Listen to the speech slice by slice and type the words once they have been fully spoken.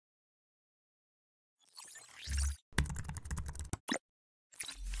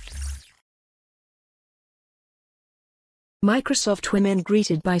Microsoft women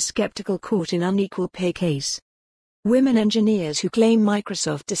greeted by skeptical court in unequal pay case. Women engineers who claim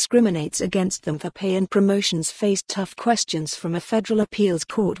Microsoft discriminates against them for pay and promotions faced tough questions from a federal appeals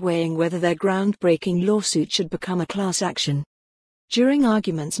court weighing whether their groundbreaking lawsuit should become a class action. During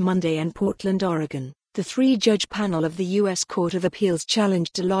arguments Monday in Portland, Oregon, the three-judge panel of the U.S. Court of Appeals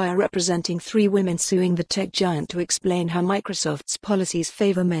challenged a lawyer representing three women suing the tech giant to explain how Microsoft's policies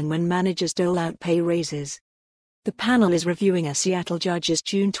favor men when managers dole out pay raises. The panel is reviewing a Seattle judge's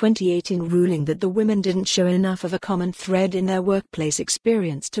June 2018 ruling that the women didn't show enough of a common thread in their workplace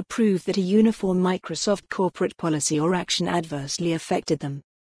experience to prove that a uniform Microsoft corporate policy or action adversely affected them.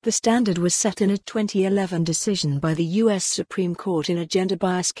 The standard was set in a 2011 decision by the U.S. Supreme Court in a gender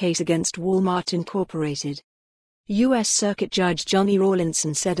bias case against Walmart Incorporated. U.S. Circuit Judge John E.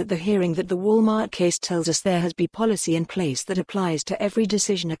 Rawlinson said at the hearing that the Walmart case tells us there has been policy in place that applies to every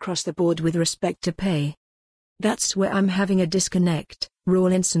decision across the board with respect to pay. That's where I'm having a disconnect,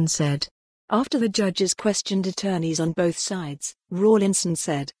 Rawlinson said. After the judges questioned attorneys on both sides, Rawlinson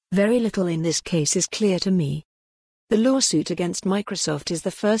said, "Very little in this case is clear to me." The lawsuit against Microsoft is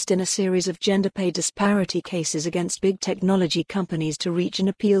the first in a series of gender pay disparity cases against big technology companies to reach an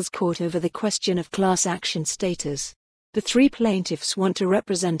appeals court over the question of class action status. The three plaintiffs want to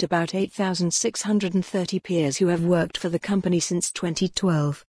represent about 8,630 peers who have worked for the company since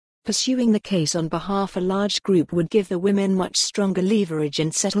 2012. Pursuing the case on behalf of a large group would give the women much stronger leverage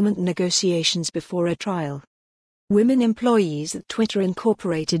in settlement negotiations before a trial. Women employees at Twitter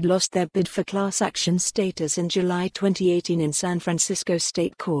Incorporated lost their bid for class action status in July 2018 in San Francisco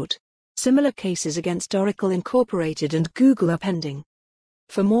State Court. Similar cases against Oracle Incorporated and Google are pending.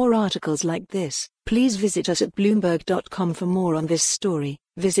 For more articles like this, please visit us at Bloomberg.com. For more on this story,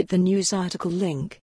 visit the news article link.